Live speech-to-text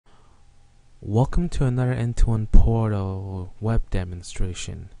Welcome to another end-to-end portal web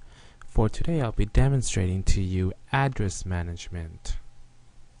demonstration. For today, I'll be demonstrating to you address management.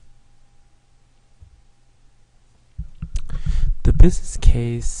 The business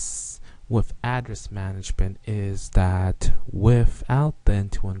case with address management is that without the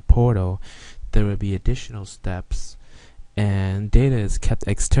end-to-end portal, there will be additional steps and data is kept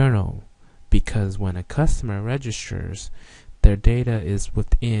external, because when a customer registers, their data is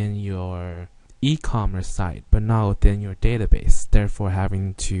within your e-commerce site but not within your database, therefore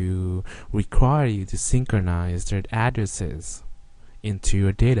having to require you to synchronize their addresses into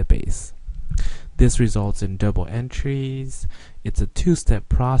your database. This results in double entries. It's a two-step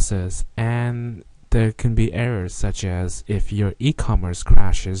process, and there can be errors such as if your e-commerce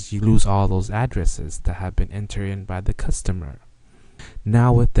crashes, you lose all those addresses that have been entered in by the customer.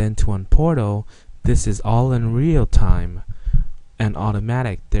 Now with the end-to-end portal, this is all in real time and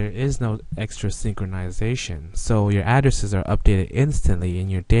automatic. There is no extra synchronization, so your addresses are updated instantly in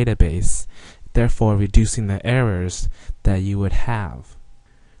your database, therefore reducing the errors that you would have.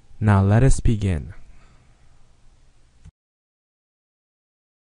 Now let us begin.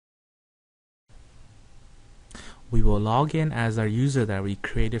 We will log in as our user that we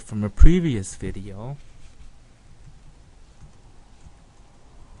created from a previous video.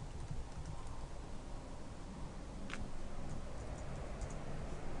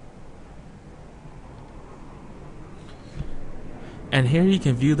 And here you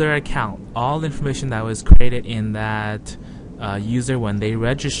can view their account, all the information that was created in that user when they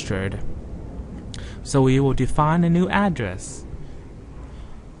registered. So we will define a new address.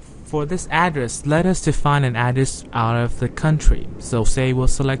 For this address, let us define an address out of the country. So say we'll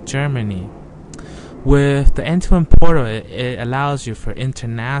select Germany. With the end-to-end portal, it allows you for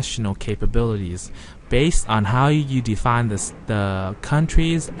international capabilities based on how you define the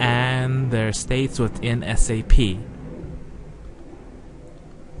countries and their states within SAP.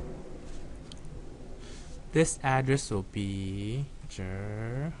 This address will be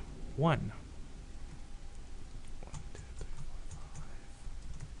Ger1.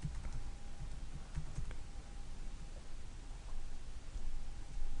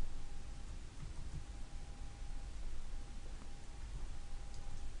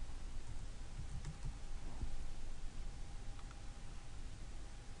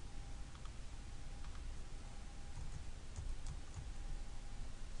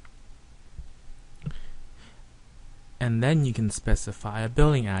 And then you can specify a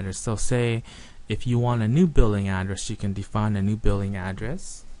billing address. So say if you want a new billing address, you can define a new billing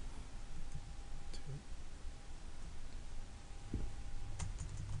address.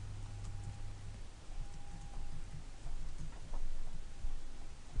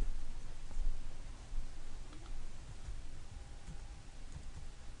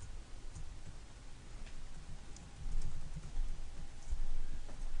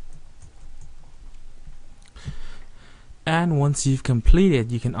 And once you've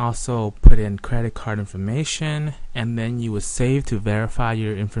completed, you can also put in credit card information, and then you will save to verify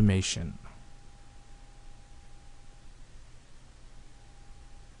your information.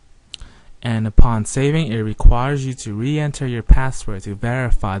 And upon saving, it requires you to re-enter your password to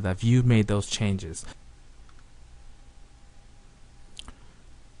verify that you've made those changes.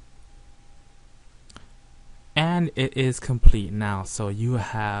 And it is complete now, so you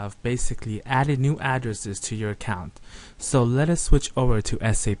have basically added new addresses to your account. So let us switch over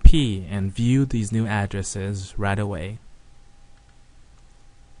to SAP and view these new addresses right away.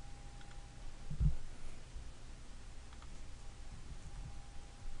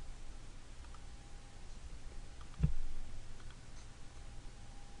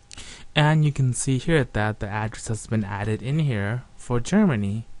 And you can see here that the address has been added in here for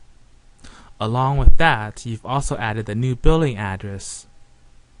Germany. Along with that, you've also added the new billing address.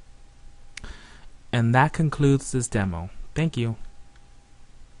 And that concludes this demo. Thank you.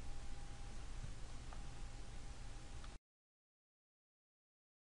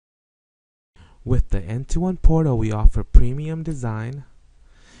 With the end-to-end portal, we offer premium design,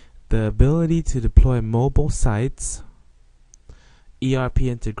 the ability to deploy mobile sites, ERP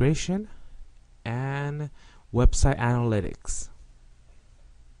integration, and website analytics.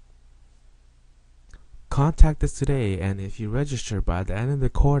 Contact us today, and if you register by the end of the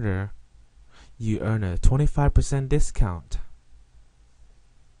quarter, you earn a 25% discount.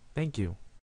 Thank you.